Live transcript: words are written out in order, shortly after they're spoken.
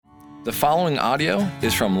The following audio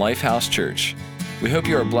is from Lifehouse Church. We hope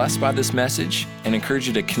you are blessed by this message and encourage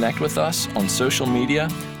you to connect with us on social media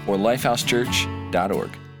or lifehousechurch.org.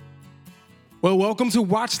 Well, welcome to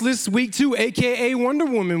Watch List Week 2, aka Wonder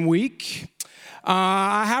Woman Week.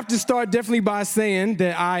 I have to start definitely by saying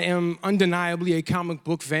that I am undeniably a comic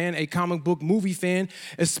book fan, a comic book movie fan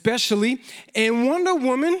especially, and Wonder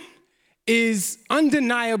Woman is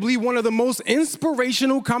undeniably one of the most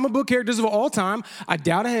inspirational comic book characters of all time. I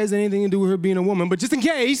doubt it has anything to do with her being a woman, but just in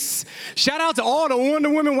case, shout out to all the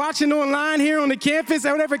Wonder Women watching online here on the campus,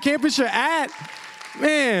 at whatever campus you're at.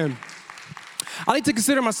 Man, I like to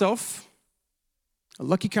consider myself a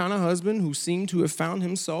lucky kind of husband who seemed to have found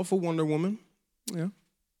himself a Wonder Woman. Yeah,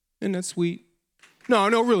 isn't that sweet? No,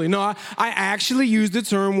 really. I actually use the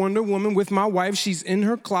term Wonder Woman with my wife. She's in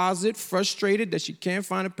her closet, frustrated that she can't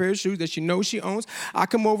find a pair of shoes that she knows she owns. I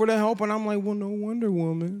come over to help, and I'm like, well, no Wonder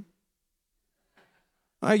Woman.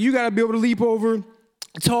 Like, you got to be able to leap over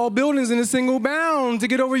tall buildings in a single bound to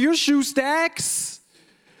get over your shoe stacks.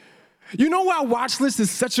 You know why Watch List is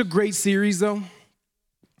such a great series, though?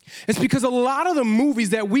 It's because a lot of the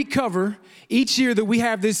movies that we cover each year that we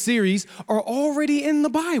have this series are already in the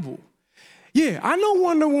Bible. Yeah, I know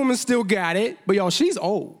Wonder Woman still got it, but y'all, she's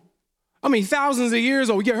old. I mean, thousands of years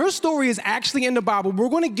old. Yeah, her story is actually in the Bible. We're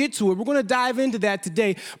going to get to it. We're going to dive into that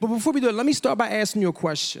today. But before we do it, let me start by asking you a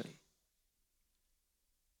question.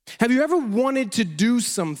 Have you ever wanted to do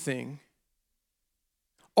something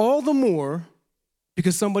all the more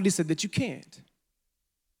because somebody said that you can't?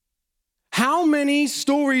 How many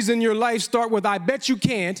stories in your life start with, I bet you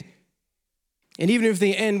can't, and even if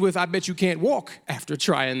they end with, I bet you can't walk after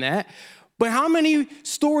trying that? But how many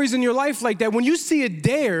stories in your life like that, when you see a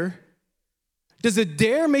dare, does a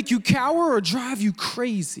dare make you cower or drive you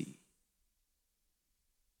crazy?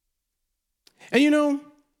 And you know,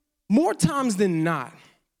 more times than not,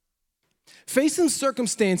 facing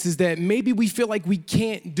circumstances that maybe we feel like we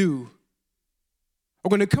can't do are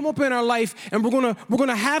going to come up in our life, and we're going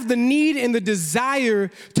to have the need and the desire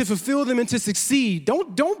to fulfill them and to succeed.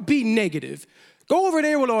 Don't be negative. Go over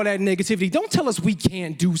there with all that negativity. Don't tell us we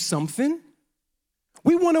can't do something.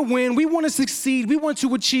 We want to win. We want to succeed. We want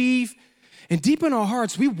to achieve. And deep in our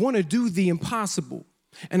hearts, we want to do the impossible.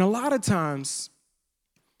 And a lot of times,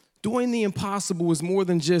 doing the impossible is more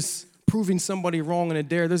than just proving somebody wrong in a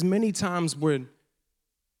dare. There's many times where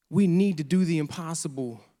we need to do the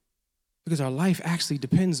impossible because our life actually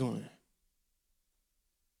depends on it.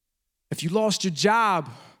 If you lost your job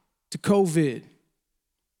to COVID,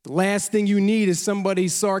 the last thing you need is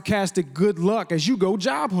somebody's sarcastic good luck as you go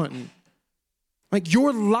job hunting. Like,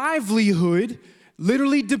 your livelihood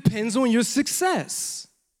literally depends on your success.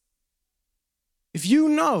 If you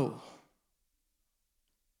know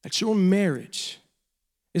that your marriage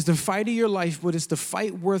is the fight of your life, but it's the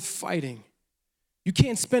fight worth fighting, you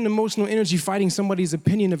can't spend emotional energy fighting somebody's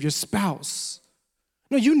opinion of your spouse.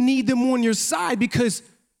 No, you need them on your side because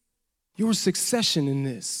your succession in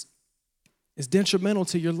this is detrimental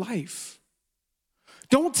to your life.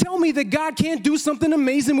 Don't tell me that God can't do something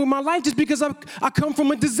amazing with my life just because I come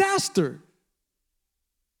from a disaster.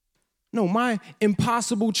 No, my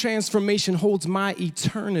impossible transformation holds my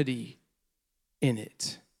eternity in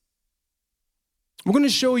it. We're going to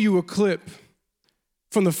show you a clip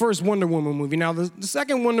from the first Wonder Woman movie. Now, the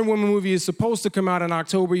second Wonder Woman movie is supposed to come out in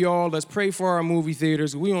October, y'all. Let's pray for our movie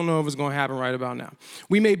theaters. We don't know if it's going to happen right about now.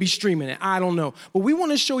 We may be streaming it. I don't know. But we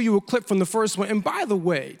want to show you a clip from the first one. And by the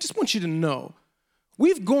way, just want you to know,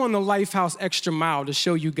 we've gone the Lifehouse extra mile to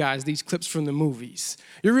show you guys these clips from the movies.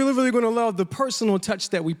 You're really, really going to love the personal touch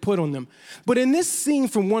that we put on them. But in this scene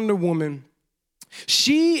from Wonder Woman,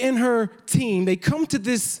 she and her team, they come to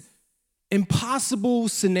this impossible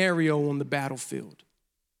scenario on the battlefield.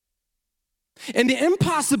 And the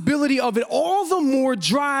impossibility of it all the more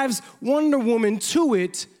drives Wonder Woman to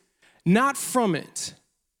it, not from it,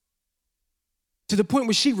 to the point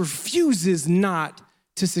where she refuses not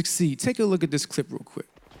to succeed. Take a look at this clip real quick.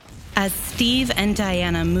 As Steve and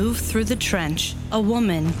Diana move through the trench, a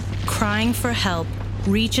woman, crying for help,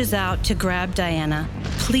 reaches out to grab Diana,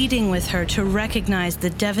 pleading with her to recognize the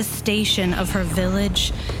devastation of her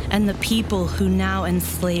village and the people who now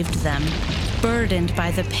enslaved them. Burdened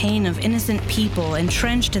by the pain of innocent people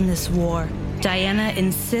entrenched in this war, Diana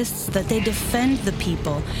insists that they defend the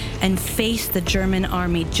people and face the German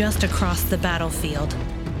army just across the battlefield.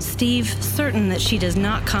 Steve, certain that she does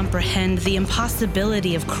not comprehend the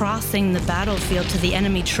impossibility of crossing the battlefield to the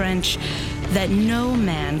enemy trench, that no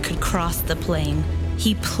man could cross the plain,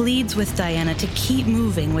 he pleads with Diana to keep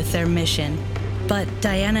moving with their mission. But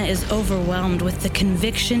Diana is overwhelmed with the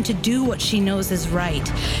conviction to do what she knows is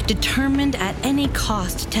right. Determined at any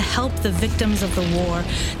cost to help the victims of the war,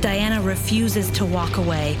 Diana refuses to walk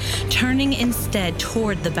away, turning instead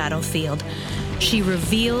toward the battlefield. She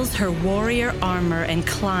reveals her warrior armor and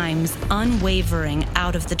climbs, unwavering,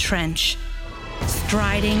 out of the trench.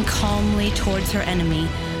 Striding calmly towards her enemy,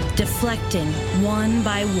 deflecting one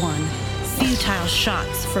by one futile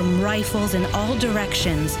shots from rifles in all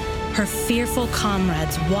directions, her fearful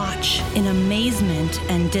comrades watch in amazement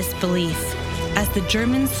and disbelief. As the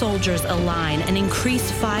German soldiers align and increase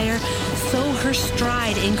fire, so her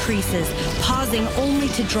stride increases, pausing only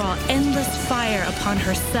to draw endless fire upon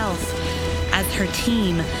herself. As her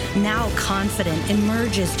team, now confident,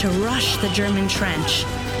 emerges to rush the German trench.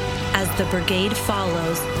 As the brigade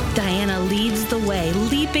follows, Diana leads the way,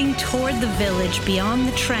 leaping toward the village beyond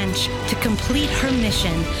the trench to complete her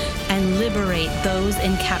mission and liberate those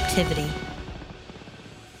in captivity.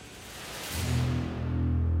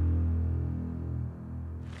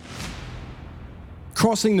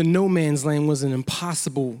 Crossing the no man's land was an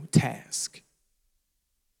impossible task.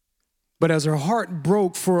 But as her heart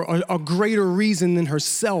broke for a greater reason than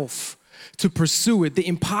herself to pursue it, the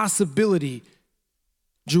impossibility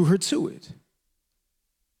drew her to it.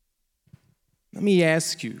 Let me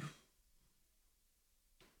ask you,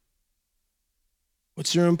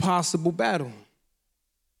 what's your impossible battle?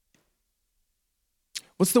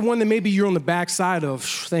 What's the one that maybe you're on the backside of?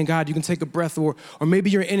 Thank God you can take a breath, or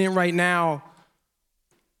maybe you're in it right now,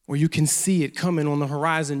 or you can see it coming on the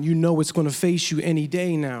horizon. You know it's going to face you any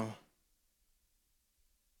day now.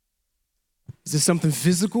 Is it something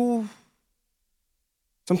physical?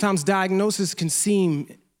 Sometimes diagnosis can seem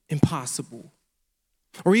impossible.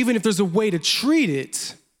 Or even if there's a way to treat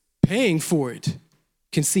it, paying for it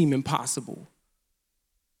can seem impossible.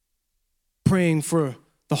 Praying for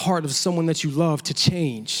the heart of someone that you love to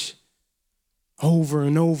change over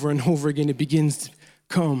and over and over again, it begins to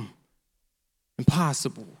become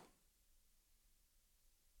impossible.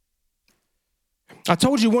 I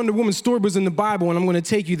told you Wonder Woman's story was in the Bible, and I'm going to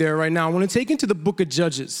take you there right now. I want to take you to the book of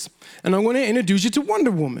Judges, and I'm going to introduce you to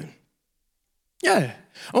Wonder Woman. Yeah,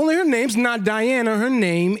 only her name's not Diana. Her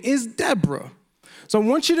name is Deborah. So I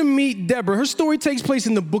want you to meet Deborah. Her story takes place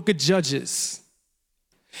in the book of Judges.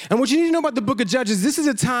 And what you need to know about the book of Judges, this is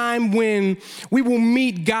a time when we will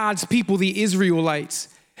meet God's people, the Israelites.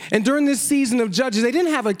 And during this season of Judges, they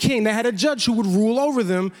didn't have a king. They had a judge who would rule over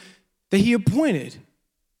them that he appointed.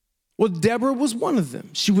 Well, Deborah was one of them.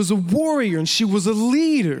 She was a warrior and she was a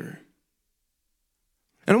leader.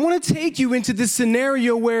 And I want to take you into this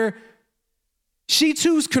scenario where she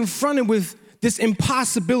too is confronted with this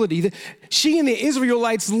impossibility. She and the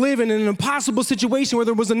Israelites live in an impossible situation where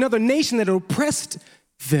there was another nation that oppressed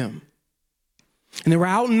them. And they were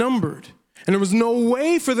outnumbered. And there was no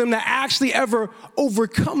way for them to actually ever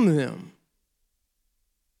overcome them.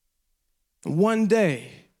 And one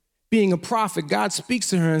day, being a prophet, God speaks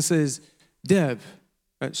to her and says, Deb,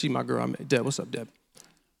 she's my girl, Deb, what's up, Deb?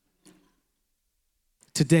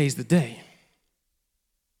 Today's the day.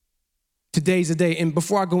 Today's the day. And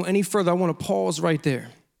before I go any further, I want to pause right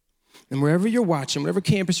there. And wherever you're watching, whatever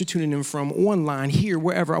campus you're tuning in from, online, here,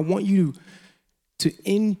 wherever, I want you to,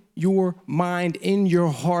 in your mind, in your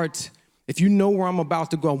heart, if you know where I'm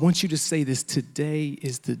about to go, I want you to say this: today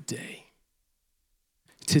is the day.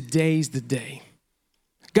 Today's the day.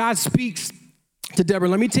 God speaks to Deborah.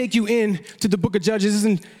 Let me take you in to the book of Judges. This is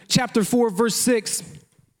in chapter 4, verse 6.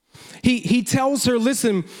 He tells her,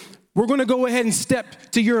 listen, we're going to go ahead and step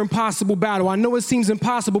to your impossible battle. I know it seems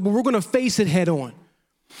impossible, but we're going to face it head on.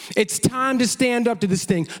 It's time to stand up to this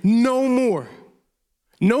thing. No more.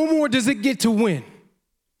 No more does it get to win.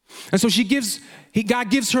 And so God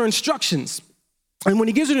gives her instructions. And when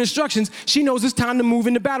he gives her instructions, she knows it's time to move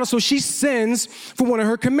into battle. So she sends for one of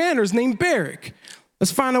her commanders named Barak.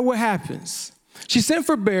 Let's find out what happens. She sent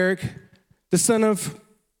for Barak, the son of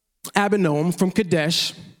Abinoam from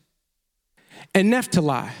Kadesh and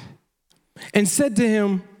Naphtali, and said to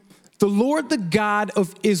him, the Lord, the God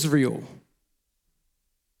of Israel.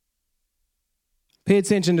 Pay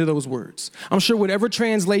attention to those words. I'm sure whatever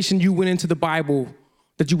translation you went into the Bible,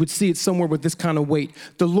 that you would see it somewhere with this kind of weight.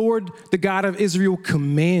 The Lord, the God of Israel,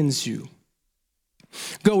 commands you.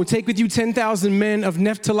 Go, take with you 10,000 men of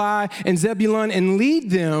Naphtali and Zebulun and lead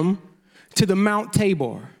them to the Mount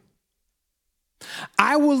Tabor.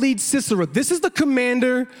 I will lead Sisera. This is the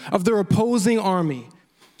commander of their opposing army.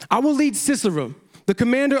 I will lead Sisera, the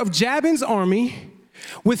commander of Jabin's army,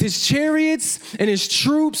 with his chariots and his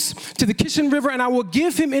troops to the Kishon River, and I will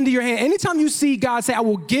give him into your hand. Anytime you see God say, I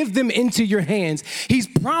will give them into your hands, he's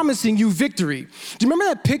promising you victory. Do you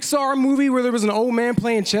remember that Pixar movie where there was an old man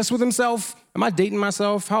playing chess with himself? Am I dating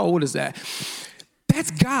myself? How old is that?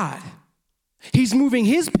 That's God. He's moving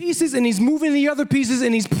his pieces and he's moving the other pieces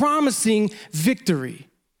and he's promising victory.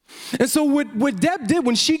 And so what Deb did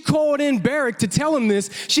when she called in Barak to tell him this,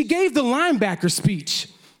 she gave the linebacker speech.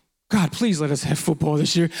 God, please let us have football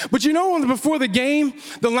this year. But you know, before the game,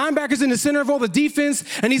 the linebacker's in the center of all the defense,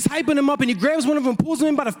 and he's hyping him up, and he grabs one of them, pulls him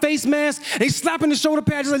in by the face mask, and he's slapping the shoulder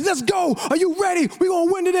pad. He's like, let's go. Are you ready? We're going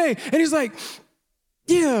to win today. And he's like,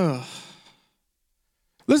 yeah.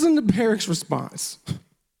 Listen to Barak's response.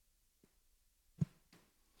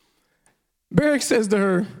 Barak says to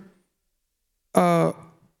her,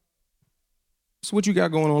 so what you got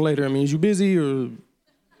going on later? I mean, is you busy or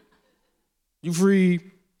you free?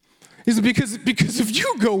 He said, because if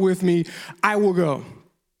you go with me, I will go.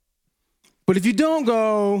 But if you don't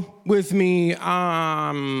go with me,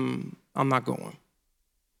 I'm not going.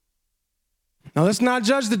 Now, let's not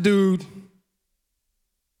judge the dude,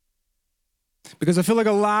 because I feel like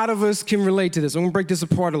a lot of us can relate to this. I'm going to break this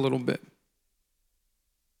apart a little bit.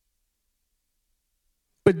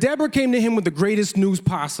 But Deborah came to him with the greatest news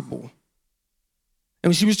possible.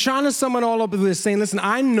 And she was trying to sum it all up with this, saying, listen,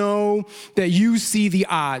 I know that you see the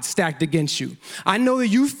odds stacked against you. I know that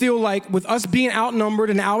you feel like with us being outnumbered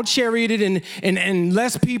and out-charioted and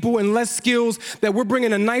less people and less skills, that we're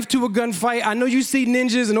bringing a knife to a gunfight. I know you see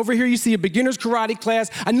ninjas, and over here you see a beginner's karate class.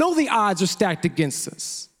 I know the odds are stacked against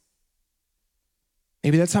us.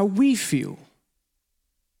 Maybe that's how we feel.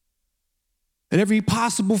 That every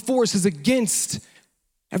possible force is against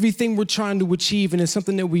everything we're trying to achieve, and it's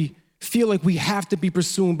something that we feel like we have to be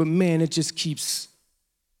pursuing, but man, it just keeps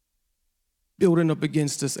building up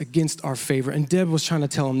against us, against our favor. And Deb was trying to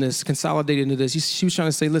tell him this, consolidated into this. She was trying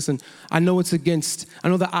to say, listen, I know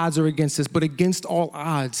the odds are against us, but against all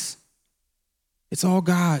odds, it's all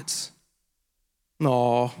God's.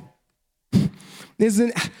 No.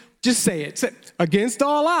 Just say it. Against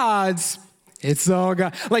all odds, it's all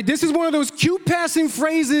God. Like, this is one of those cute passing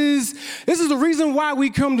phrases. This is the reason why we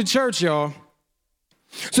come to church, y'all.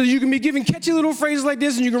 So you can be given catchy little phrases like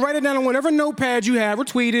this, and you can write it down on whatever notepad you have, or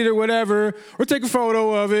tweet it, or whatever, or take a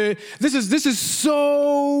photo of it. This is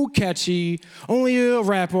so catchy. Only a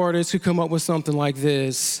rap artist could come up with something like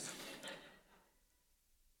this.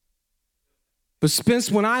 But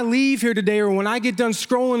Spence, when I leave here today, or when I get done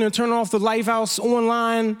scrolling and turn off the Lifehouse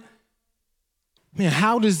online, man,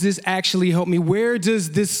 how does this actually help me? Where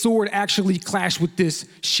does this sword actually clash with this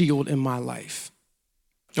shield in my life?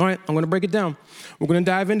 All right, I'm going to break it down. We're going to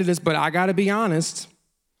dive into this, but I got to be honest.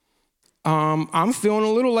 I'm feeling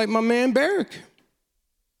a little like my man Barak.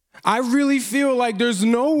 I really feel like there's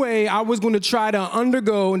no way I was going to try to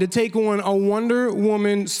undergo and to take on a Wonder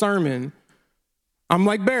Woman sermon. I'm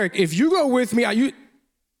like, Barak, if you go with me,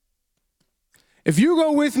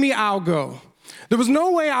 I'll go. There was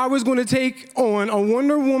no way I was going to take on a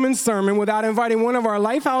Wonder Woman sermon without inviting one of our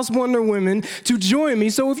Lifehouse Wonder Women to join me.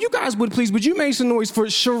 So if you guys would please, would you make some noise for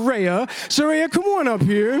Sharaya? Sharaya, come on up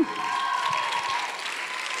here.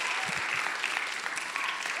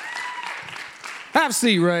 Have a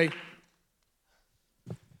seat, Ray.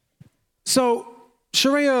 So,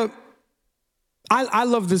 Sharaya, I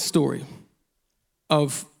love this story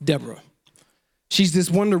of Deborah. She's this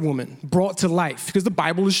Wonder Woman brought to life because the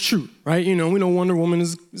Bible is true, right? You know, we know Wonder Woman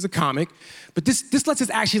is a comic, but this lets us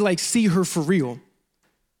actually like see her for real.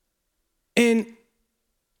 And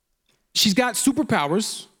she's got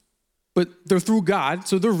superpowers, but they're through God,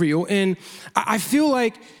 so they're real. And I feel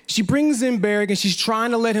like she brings in Barak and she's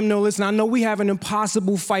trying to let him know, listen, I know we have an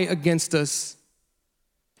impossible fight against us,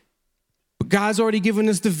 but God's already given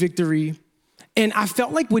us the victory. And I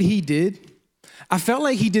felt like what he did, I felt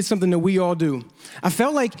like he did something that we all do. I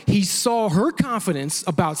felt like he saw her confidence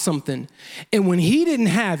about something, and when he didn't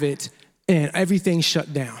have it, and everything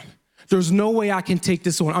shut down. There's no way I can take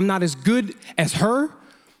this on. I'm not as good as her.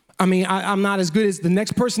 I mean, I'm not as good as the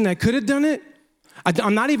next person that could have done it.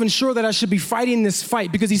 I'm not even sure that I should be fighting this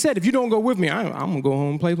fight, because he said, if you don't go with me, I'm going to go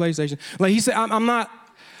home and play PlayStation. Like he said, I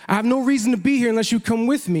have no reason to be here unless you come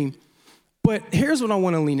with me. But here's what I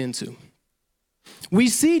want to lean into. We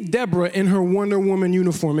see Deborah in her Wonder Woman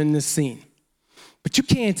uniform in this scene. But you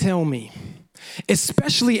can't tell me,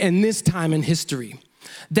 especially in this time in history,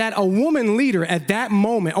 that a woman leader at that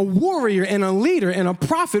moment, a warrior and a leader and a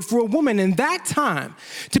prophet for a woman in that time,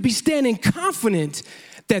 to be standing confident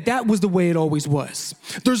that was the way it always was.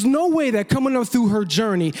 There's no way that coming up through her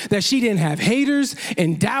journey that she didn't have haters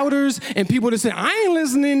and doubters and people that said, I ain't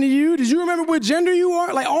listening to you. Did you remember what gender you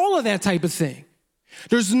are? Like all of that type of thing.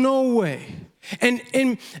 There's no way. And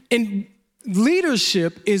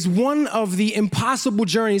leadership is one of the impossible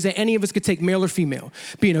journeys that any of us could take, male or female.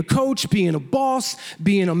 Being a coach, being a boss,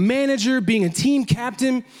 being a manager, being a team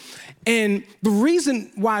captain. And the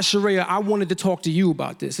reason why, Sharaya, I wanted to talk to you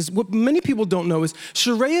about this is what many people don't know is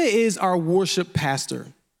Sharaya is our worship pastor.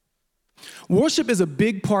 Worship is a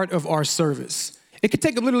big part of our service. It could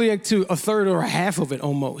take literally like to a third or a half of it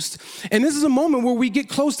almost. And this is a moment where we get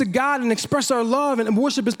close to God and express our love, and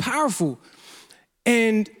worship is powerful.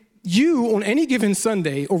 And you, on any given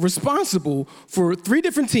Sunday, are responsible for 3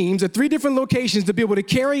 different teams at 3 different locations to be able to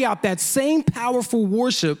carry out that same powerful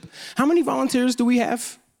worship. How many volunteers do we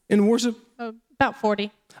have in worship? About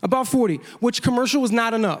 40. About 40, which commercial was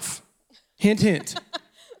not enough. Hint, hint.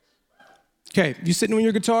 Okay, you sitting on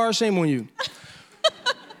your guitar, shame on you.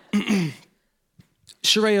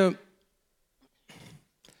 Sharaya,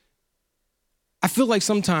 I feel like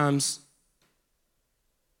sometimes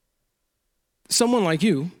someone like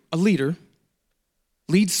you, a leader,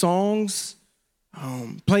 lead songs,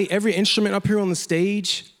 play every instrument up here on the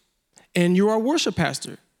stage, and you're our worship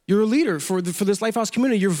pastor. You're a leader for this Lifehouse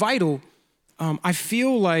community. You're vital. I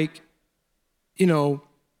feel like,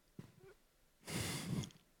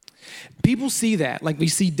 people see that, like we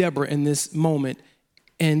see Deborah in this moment,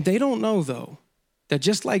 and they don't know, though, that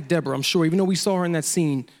just like Deborah, I'm sure, even though we saw her in that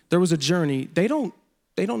scene, there was a journey. They don't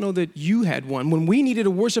know that you had one. When we needed a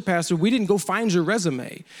worship pastor, we didn't go find your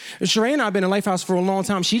resume. And Sharaya and I have been in Lifehouse for a long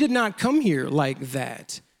time. She did not come here like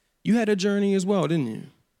that. You had a journey as well, didn't you?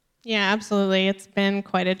 Yeah, absolutely. It's been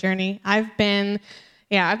quite a journey. I've been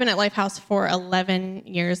at Lifehouse for 11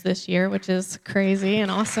 years this year, which is crazy and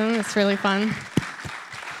awesome. It's really fun.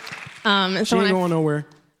 She ain't going nowhere.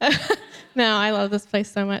 No, I love this place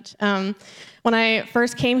so much. When I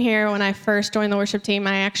first came here, when I first joined the worship team,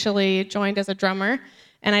 I actually joined as a drummer,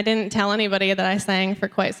 and I didn't tell anybody that I sang for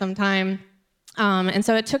quite some time. And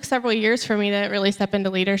so it took several years for me to really step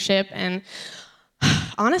into leadership. And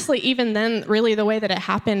honestly, even then, really the way that it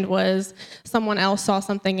happened was someone else saw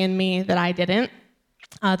something in me that I didn't.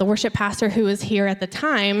 The worship pastor who was here at the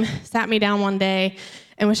time sat me down one day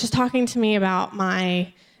and was just talking to me about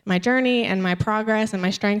my journey and my progress and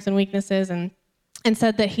my strengths and weaknesses, and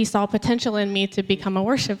said that he saw potential in me to become a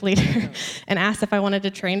worship leader and asked if I wanted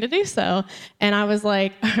to train to do so. And I was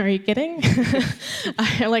like, are you kidding?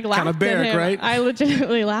 I laughed kind of barrack, at him. Right? I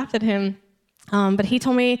legitimately laughed at him. But he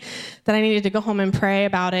told me that I needed to go home and pray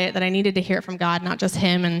about it, that I needed to hear it from God, not just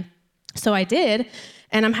him. And so I did.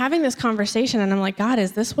 And I'm having this conversation, and I'm like, God,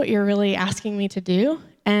 is this what you're really asking me to do?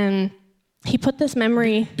 And he put this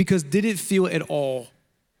memory. Because did it feel at all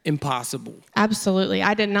impossible? Absolutely.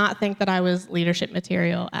 I did not think that I was leadership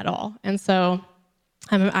material at all. And so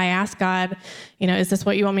I asked God, is this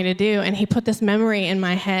what you want me to do? And he put this memory in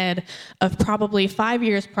my head of probably 5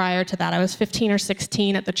 years prior to that. I was 15 or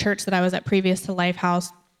 16 at the church that I was at previous to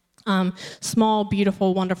Lifehouse. Small,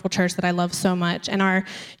 beautiful, wonderful church that I love so much. And our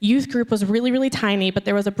youth group was really, really tiny, but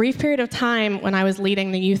there was a brief period of time when I was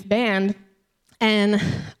leading the youth band. And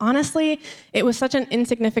honestly, it was such an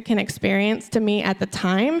insignificant experience to me at the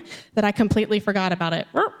time that I completely forgot about it.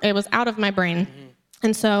 It was out of my brain.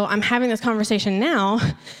 And so I'm having this conversation now,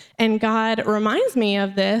 and God reminds me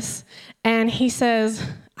of this, and he says,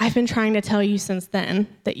 I've been trying to tell you since then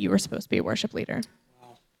that you were supposed to be a worship leader.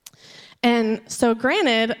 Wow. And so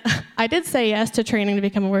granted, I did say yes to training to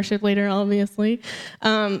become a worship leader, obviously,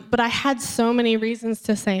 but I had so many reasons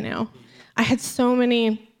to say no. I had so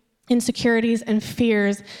many insecurities and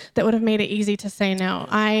fears that would have made it easy to say no.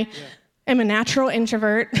 I am a natural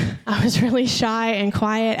introvert. I was really shy and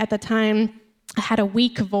quiet at the time. I had a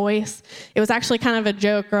weak voice. It was actually kind of a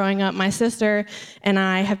joke growing up. My sister and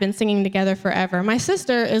I have been singing together forever. My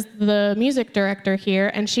sister is the music director here,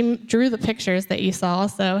 and she drew the pictures that you saw,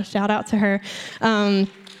 so shout out to her.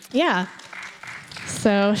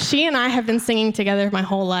 So she and I have been singing together my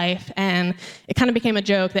whole life, and it kind of became a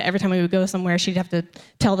joke that every time we would go somewhere, she'd have to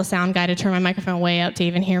tell the sound guy to turn my microphone way up to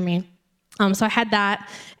even hear me. So I had that,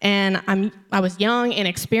 and I was young,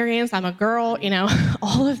 inexperienced, I'm a girl,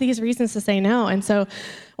 all of these reasons to say no. And so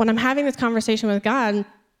when I'm having this conversation with God,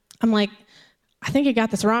 I'm like, I think you got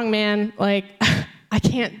this wrong, man. Like, I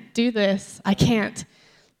can't do this. I can't.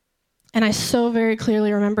 And I so very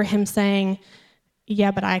clearly remember him saying, yeah,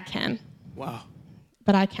 but I can. Wow.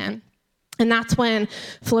 But I can. And that's when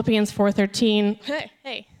Philippians 4:13,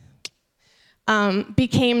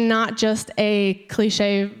 became not just a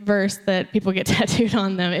cliche verse that people get tattooed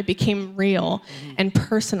on them. It became real and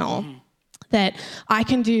personal, that I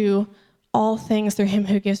can do all things through him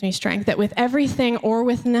who gives me strength, that with everything or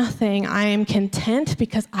with nothing, I am content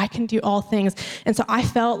because I can do all things. And so I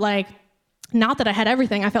felt like, not that I had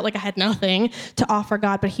everything, I felt like I had nothing to offer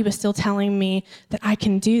God, but he was still telling me that I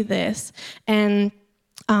can do this. And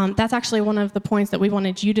that's actually one of the points that we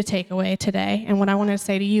wanted you to take away today. And what I wanted to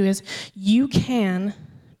say to you is, you can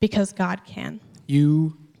because God can.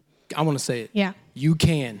 I want to say it. Yeah. You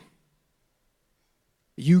can.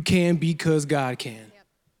 You can because God can.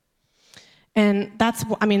 And that's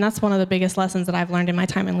one of the biggest lessons that I've learned in my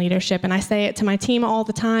time in leadership. And I say it to my team all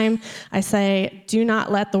the time. I say, do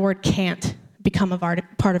not let the word can't become a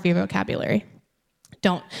part of your vocabulary.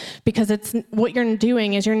 Don't. Because what you're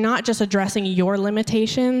doing is you're not just addressing your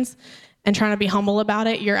limitations and trying to be humble about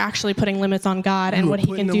it. You're actually putting limits on God and what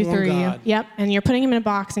he can do through you. Yep. And you're putting him in a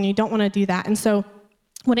box, and you don't want to do that. And so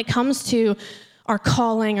when it comes to our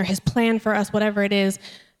calling or his plan for us, whatever it is,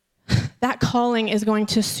 that calling is going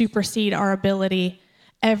to supersede our ability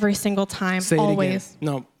every single time, say always. It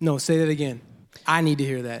again. No, say that again. I need to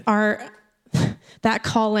hear that. That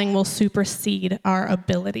calling will supersede our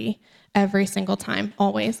ability every single time,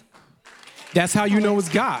 always. That's how you know it's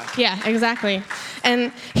God. Yeah, exactly.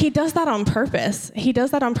 And he does that on purpose. He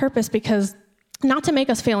does that on purpose because not to make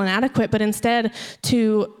us feel inadequate, but instead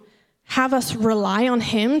to have us rely on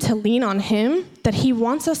him, to lean on him, that he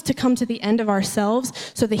wants us to come to the end of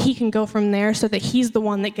ourselves so that he can go from there, so that he's the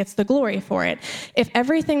one that gets the glory for it. If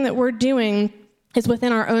everything that we're doing is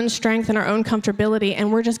within our own strength and our own comfortability,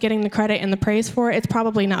 and we're just getting the credit and the praise for it, it's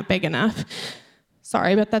probably not big enough.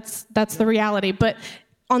 Sorry, but that's the reality. But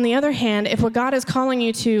on the other hand, if what God is calling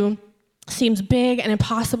you to seems big and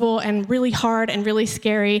impossible and really hard and really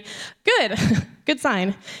scary, good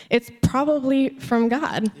sign. It's probably from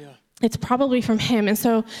God. Yeah. It's probably from him. And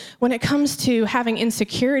so when it comes to having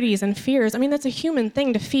insecurities and fears, that's a human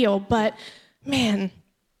thing to feel, but man,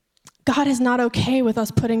 God is not okay with us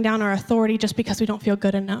putting down our authority just because we don't feel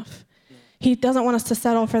good enough. He doesn't want us to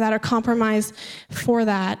settle for that or compromise for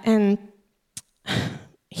that. And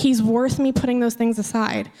he's worth me putting those things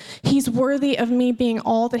aside. He's worthy of me being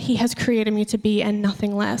all that he has created me to be and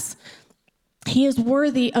nothing less. He is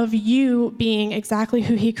worthy of you being exactly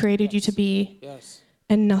who he created you to be. Yes.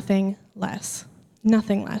 And nothing less.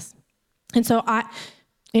 Nothing less. And so I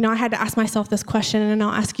had to ask myself this question, and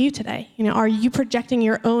I'll ask you today. Are you projecting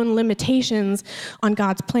your own limitations on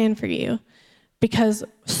God's plan for you? Because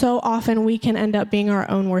so often we can end up being our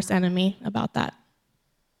own worst enemy about that.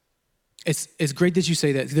 It's great that you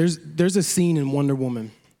say that. There's a scene in Wonder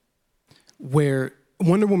Woman where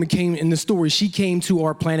Wonder Woman came, in the story, she came to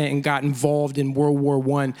our planet and got involved in World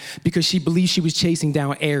War I because she believed she was chasing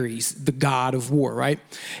down Ares, the god of war, right?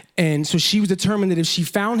 And so she was determined that if she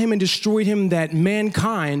found him and destroyed him, that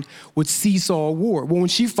mankind would cease all war. Well, when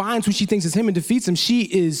she finds who she thinks is him and defeats him, she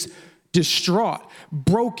is distraught,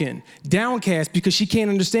 broken, downcast, because she can't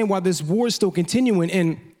understand why this war is still continuing.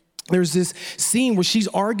 And there's this scene where she's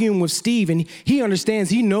arguing with Steve, and he understands,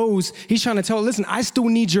 he knows, he's trying to tell her, listen, I still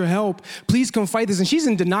need your help. Please come fight this. And she's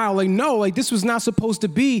in denial, no, this was not supposed to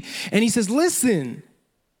be. And he says, listen,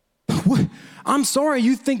 I'm sorry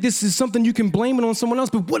you think this is something you can blame it on someone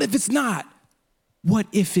else, but what if it's not? What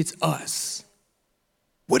if it's us?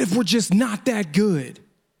 What if we're just not that good?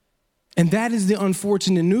 And that is the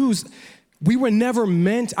unfortunate news. We were never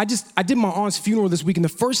meant, I did my aunt's funeral this week, and the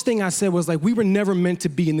first thing I said was we were never meant to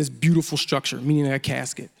be in this beautiful structure, meaning a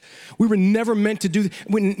casket. We were never meant to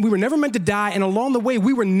we were never meant to die, and along the way,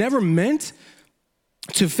 we were never meant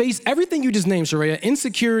to face everything you just named, Sharaya,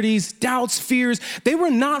 insecurities, doubts, fears. They were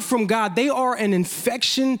not from God. They are an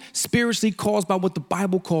infection spiritually caused by what the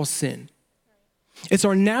Bible calls sin. It's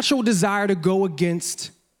our natural desire to go against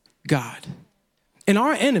God. And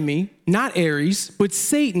our enemy, not Ares, but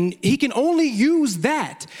Satan, he can only use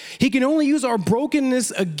that. He can only use our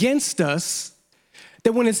brokenness against us,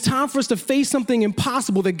 that when it's time for us to face something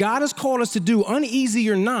impossible that God has called us to do, uneasy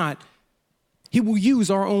or not, he will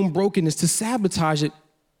use our own brokenness to sabotage it.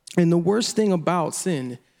 And the worst thing about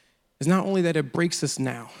sin is not only that it breaks us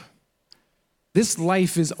now. This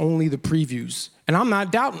life is only the previews. And I'm not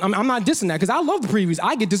doubting, I'm not dissing that, because I love the previews.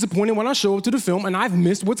 I get disappointed when I show up to the film and I've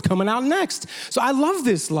missed what's coming out next. So I love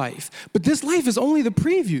this life, but this life is only the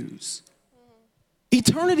previews.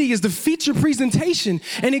 Eternity is the feature presentation,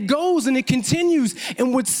 and it goes and it continues.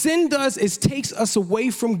 And what sin does is takes us away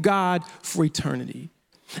from God for eternity.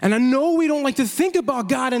 And I know we don't like to think about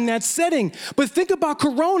God in that setting, but think about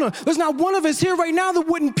Corona. There's not one of us here right now that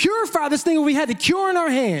wouldn't purify this thing if we had the cure in our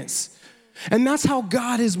hands. And that's how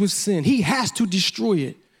God is with sin. He has to destroy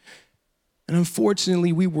it. And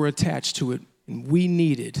unfortunately, we were attached to it, and we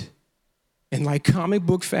needed, in like comic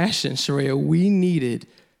book fashion, Sharaya, we needed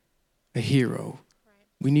a hero.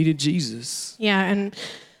 We needed Jesus. Yeah, and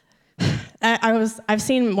I've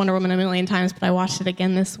seen Wonder Woman a million times, but I watched it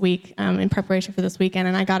again this week in preparation for this weekend,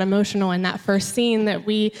 and I got emotional in that first scene that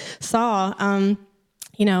we saw,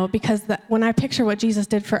 because when I picture what Jesus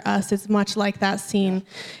did for us, it's much like that scene.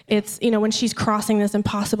 It's, when she's crossing this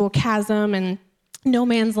impossible chasm and no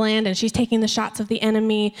man's land, and she's taking the shots of the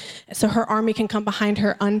enemy so her army can come behind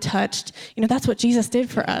her untouched. That's what Jesus did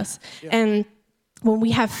for us. Yeah. And when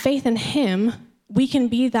we have faith in him, we can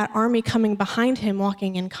be that army coming behind him,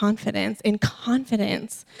 walking in confidence. And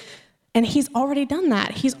he's already done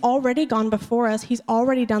that. He's already gone before us. He's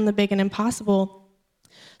already done the big and impossible.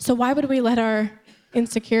 So why would we let our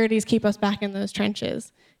insecurities keep us back in those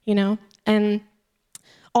trenches, And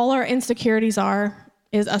all our insecurities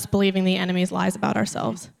is us believing the enemy's lies about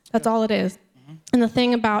ourselves. That's all it is. And the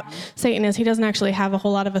thing about Satan is he doesn't actually have a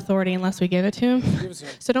whole lot of authority unless we give it to him.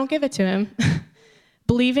 So don't give it to him.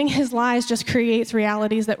 Believing his lies just creates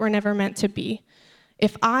realities that were never meant to be.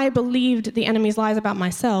 If I believed the enemy's lies about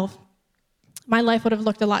myself, my life would have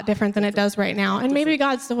looked a lot different than it does right now. And maybe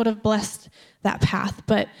God still would have blessed that path,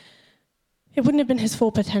 but it wouldn't have been his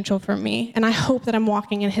full potential for me. And I hope that I'm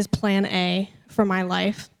walking in his plan A for my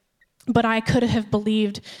life. But I could have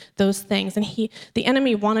believed those things. And the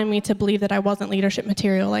enemy wanted me to believe that I wasn't leadership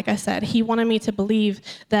material, like I said. He wanted me to believe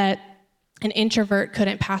that an introvert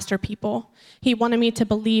couldn't pastor people. He wanted me to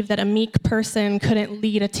believe that a meek person couldn't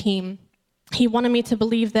lead a team. He wanted me to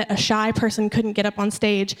believe that a shy person couldn't get up on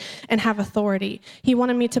stage and have authority. He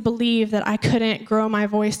wanted me to believe that I couldn't grow my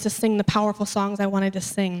voice to sing the powerful songs I wanted to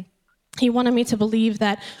sing. He wanted me to believe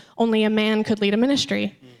that only a man could lead a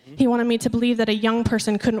ministry. He wanted me to believe that a young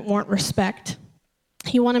person couldn't warrant respect.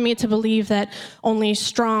 He wanted me to believe that only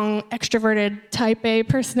strong, extroverted, type A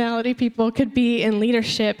personality people could be in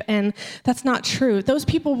leadership, and that's not true. Those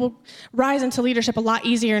people will rise into leadership a lot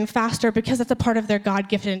easier and faster because that's a part of their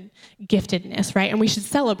God-giftedness, right? And we should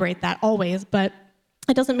celebrate that always, but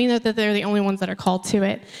it doesn't mean that they're the only ones that are called to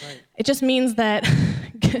it. Right. It just means that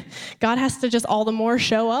God has to just all the more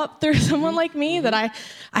show up through someone like me, that I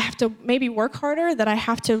have to maybe work harder, that I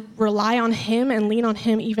have to rely on him and lean on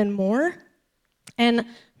him even more. And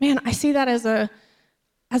man, I see that as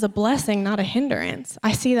a blessing, not a hindrance.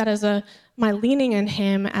 I see that as my leaning in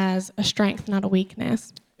him as a strength, not a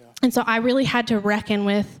weakness. Yeah. And so I really had to reckon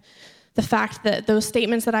with the fact that those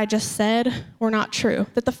statements that I just said were not true,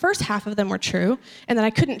 that the first half of them were true, and that I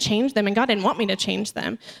couldn't change them, and God didn't want me to change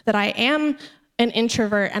them, that I am an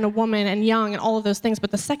introvert and a woman and young and all of those things,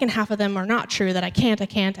 but the second half of them are not true, that I can't.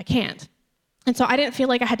 And so I didn't feel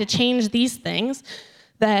like I had to change these things,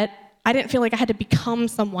 that I didn't feel like I had to become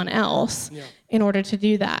someone else in order to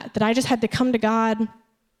do that I just had to come to God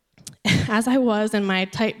as I was in my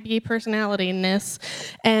type B personality-ness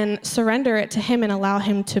and surrender it to him and allow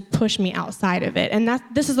him to push me outside of it. And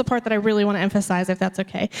this is the part that I really want to emphasize, if that's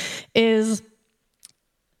okay, is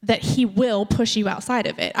that he will push you outside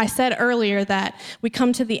of it. I said earlier that we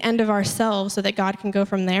come to the end of ourselves so that God can go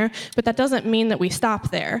from there, but that doesn't mean that we stop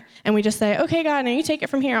there and we just say, okay, God, now you take it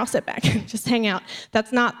from here, I'll sit back and just hang out.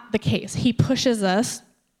 That's not the case. He pushes us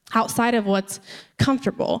outside of what's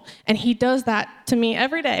comfortable, and he does that to me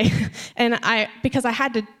every day. And because I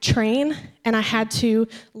had to train, and I had to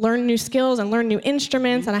learn new skills and learn new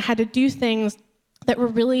instruments, and I had to do things that were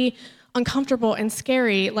really uncomfortable and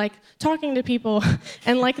scary, like talking to people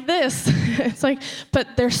and like this. It's like,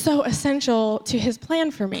 but they're so essential to his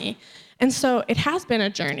plan for me. And so it has been a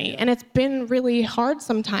journey, and it's been really hard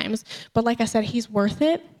sometimes, but like I said, he's worth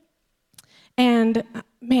it. And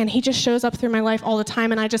man, he just shows up through my life all the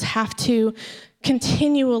time, and I just have to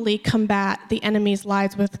continually combat the enemy's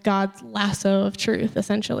lies with God's lasso of truth,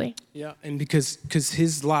 essentially. Yeah, and because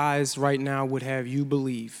his lies right now would have you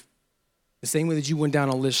believe, the same way that you went down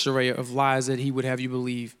a list, Sharaya, of lies that he would have you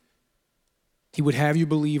believe. He would have you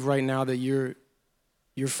believe right now that your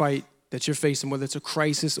fight that you're facing, whether it's a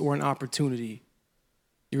crisis or an opportunity,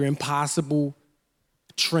 your impossible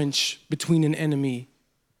trench between an enemy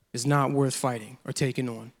is not worth fighting or taking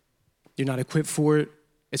on. You're not equipped for it.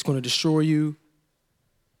 It's going to destroy you.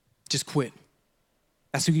 Just quit.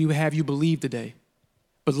 That's what he would have you believe today.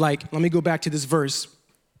 But let me go back to this verse.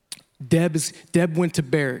 Deb went to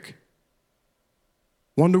Barrack.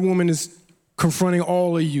 Wonder Woman is confronting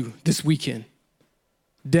all of you this weekend.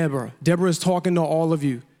 Deborah is talking to all of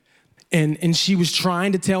you. And she was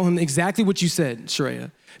trying to tell him exactly what you said,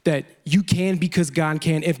 Shraya, that you can because God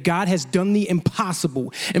can. If God has done the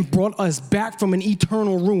impossible and brought us back from an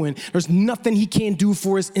eternal ruin, there's nothing he can't do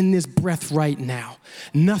for us in this breath right now.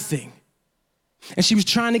 Nothing. And she was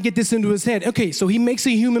trying to get this into his head. Okay, so he makes a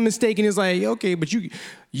human mistake and he's like, okay, but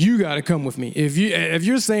you got to come with me. If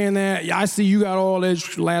you're saying that, I see you got all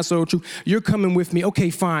that lasso truth. You're coming with me. Okay,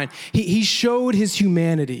 fine. He showed his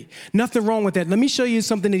humanity. Nothing wrong with that. Let me show you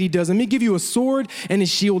something that he does. Let me give you a sword and a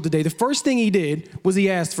shield today. The first thing he did was he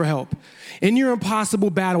asked for help. In your impossible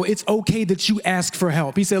battle, it's okay that you ask for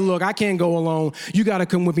help. He said, look, I can't go alone. You got to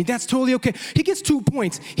come with me. That's totally okay. He gets 2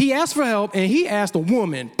 points. He asked for help and he asked a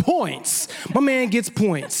woman. Points. My man gets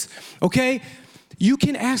points. Okay? You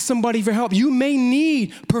can ask somebody for help. You may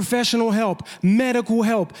need professional help, medical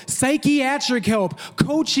help, psychiatric help,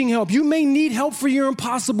 coaching help. You may need help for your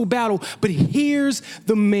impossible battle. But here's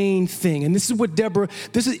the main thing. And this is what Deborah,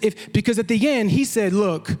 because at the end, he said,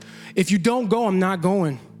 look, if you don't go, I'm not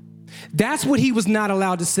going. That's what he was not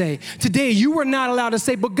allowed to say. Today, you were not allowed to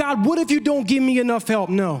say, but God, what if you don't give me enough help?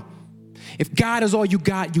 No. If God is all you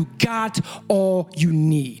got all you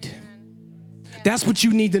need. That's what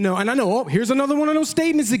you need to know. And I know, here's another one of those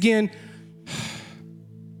statements again.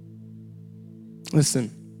 Listen,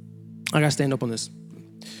 I got to stand up on this.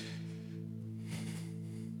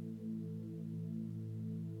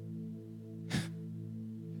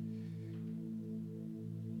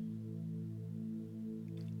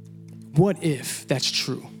 What if that's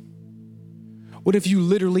true? What if you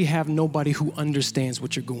literally have nobody who understands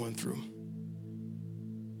what you're going through?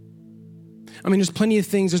 I mean, there's plenty of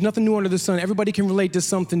things. There's nothing new under the sun. Everybody can relate to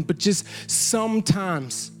something, but just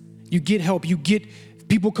sometimes you get help. You get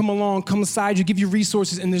people come along, come aside you, give you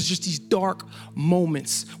resources, and there's just these dark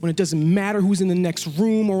moments when it doesn't matter who's in the next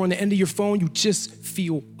room or on the end of your phone, you just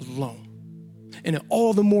feel alone. And it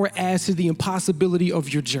all the more adds to the impossibility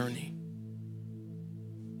of your journey.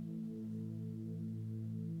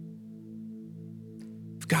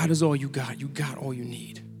 God is all you got all you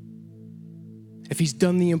need. If he's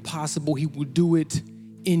done the impossible, he will do it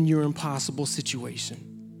in your impossible situation.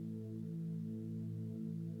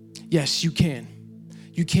 Yes, you can.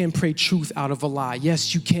 You can pray truth out of a lie.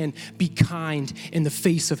 Yes, you can be kind in the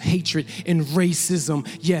face of hatred and racism.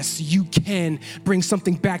 Yes, you can bring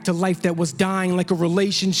something back to life that was dying, like a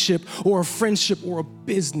relationship or a friendship or a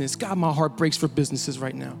business. God, my heart breaks for businesses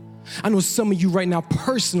right now. I know some of you right now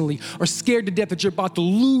personally are scared to death that you're about to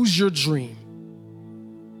lose your dream.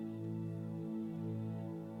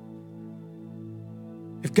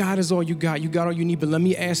 If God is all you got all you need. But let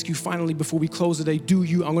me ask you finally before we close today,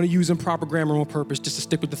 I'm going to use improper grammar on purpose just to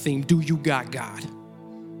stick with the theme. Do you got God?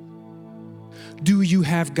 Do you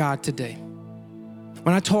have God today?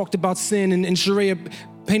 When I talked about sin and Shraya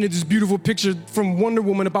painted this beautiful picture from Wonder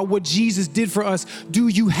Woman about what Jesus did for us, do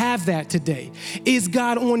you have that today? Is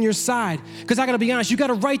God on your side? Because I got to be honest, you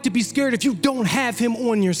got a right to be scared if you don't have him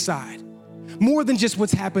on your side. More than just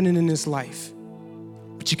what's happening in this life.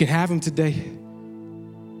 But you can have him today.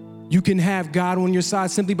 You can have God on your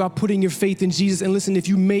side simply by putting your faith in Jesus. And listen, if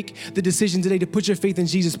you make the decision today to put your faith in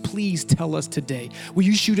Jesus, please tell us today. Will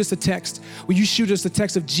you shoot us a text? Will you shoot us a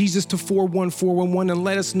text of Jesus to 41411 and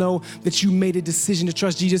let us know that you made a decision to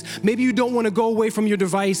trust Jesus? Maybe you don't want to go away from your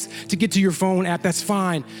device to get to your phone app. That's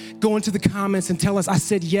fine. Go into the comments and tell us, I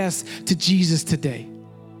said yes to Jesus today.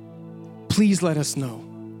 Please let us know.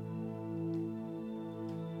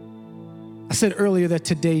 I said earlier that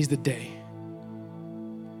today's the day.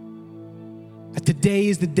 That today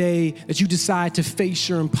is the day that you decide to face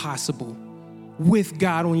your impossible with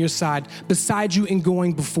God on your side, beside you and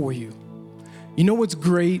going before you. You know what's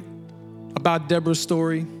great about Deborah's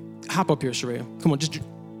story? Hop up here, Shraya. Come on,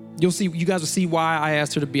 you'll see. You guys will see why I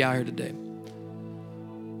asked her to be out here today.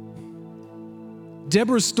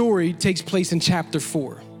 Deborah's story takes place in chapter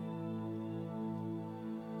 4.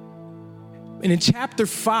 And in chapter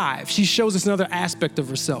 5, she shows us another aspect of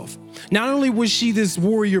herself. Not only was she this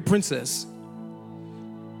warrior princess,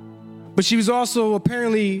 but she was also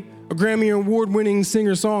apparently a Grammy Award-winning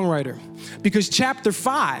singer-songwriter, because chapter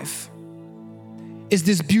 5 is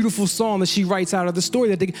this beautiful song that she writes out of the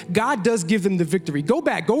story that God does give them the victory. Go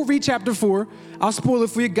back, go read chapter 4. I'll spoil it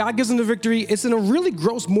for you. God gives them the victory. It's in a really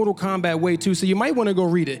gross Mortal Kombat way too, so you might want to go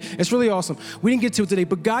read it. It's really awesome. We didn't get to it today,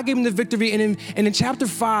 but God gave them the victory, and in chapter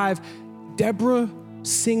 5, Deborah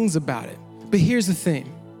sings about it. But here's the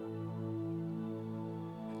thing.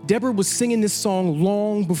 Deborah was singing this song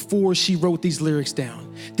long before she wrote these lyrics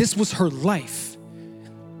down. This was her life.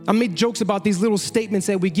 I made jokes about these little statements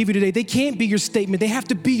that we give you today. They can't be your statement. They have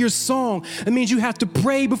to be your song. It means you have to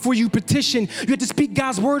pray before you petition. You have to speak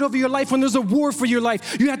God's word over your life when there's a war for your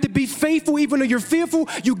life. You have to be faithful even though you're fearful.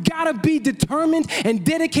 You gotta be determined and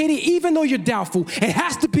dedicated even though you're doubtful. It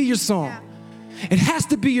has to be your song. It has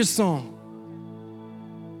to be your song.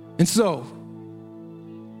 And so,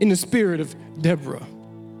 in the spirit of Deborah,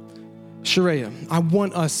 Sharia, I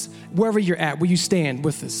want us, wherever you're at, where you stand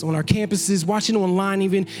with us, on our campuses, watching online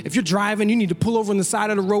even, if you're driving, you need to pull over on the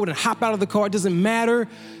side of the road and hop out of the car, it doesn't matter.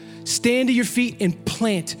 Stand to your feet and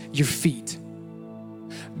plant your feet.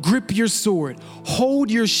 Grip your sword,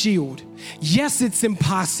 hold your shield. Yes, it's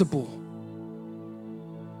impossible.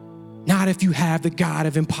 Not if you have the God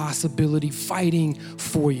of impossibility fighting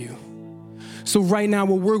for you. So right now,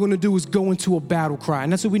 what we're gonna do is go into a battle cry,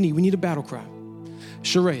 and that's what we need. We need a battle cry.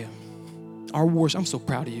 Sharia, our worship, I'm so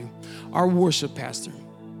proud of you. Our worship pastor,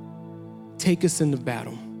 take us into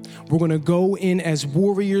battle. We're gonna go in as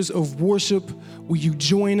warriors of worship. Will you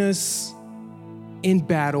join us in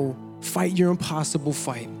battle? Fight your impossible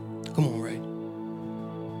fight. Come on, Ray.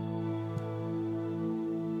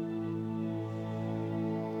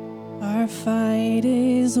 Our fight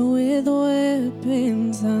is with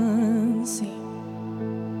weapons unseen.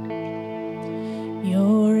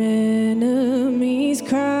 Your enemies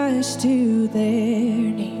crash to their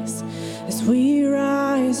knees as we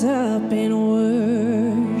rise up in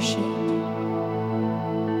worship.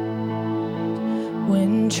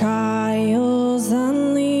 When trials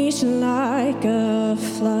unleash like a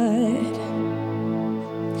flood,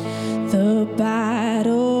 the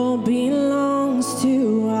battle belongs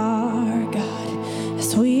to our God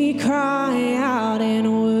as we cry out in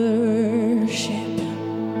worship.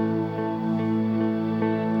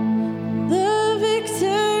 The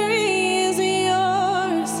victory is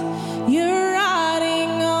yours. You're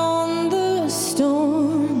riding on the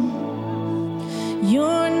storm.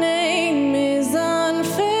 Your name is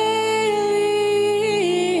unfailing.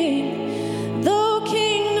 Though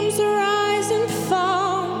kingdoms rise and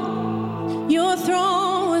fall, your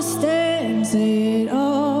throne stands it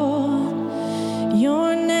all.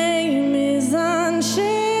 Your name is unshaken.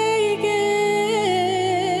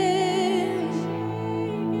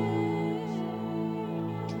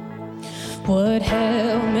 What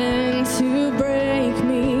hell meant to break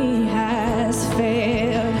me has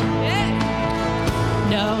failed.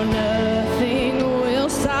 No, nothing will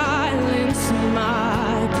silence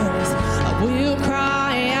my praise. I will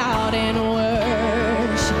cry out in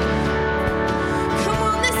worship. Come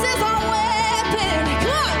on, this is our weapon.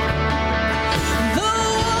 Come on. The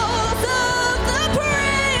walls of the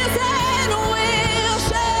prison will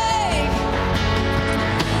shake.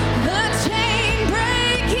 The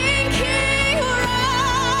chain-breaking King will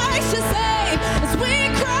rise to save as we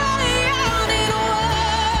cry out in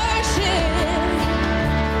worship.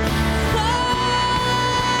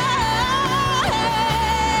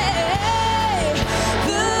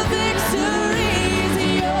 The victory's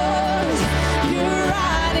yours. You're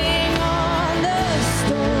riding on the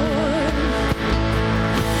storm.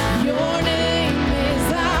 Your name is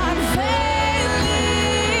unfailing.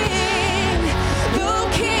 Though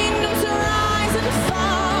kingdoms rise and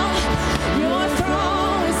fall, your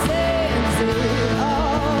throne stands it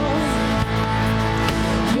all.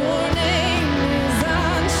 Your name is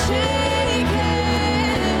unshaken.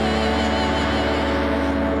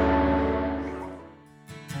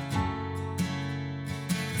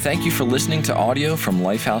 Thank you for listening to audio from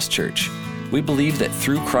Lifehouse Church. We believe that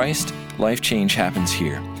through Christ, life change happens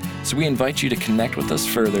here. So we invite you to connect with us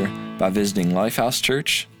further by visiting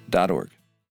lifehousechurch.org.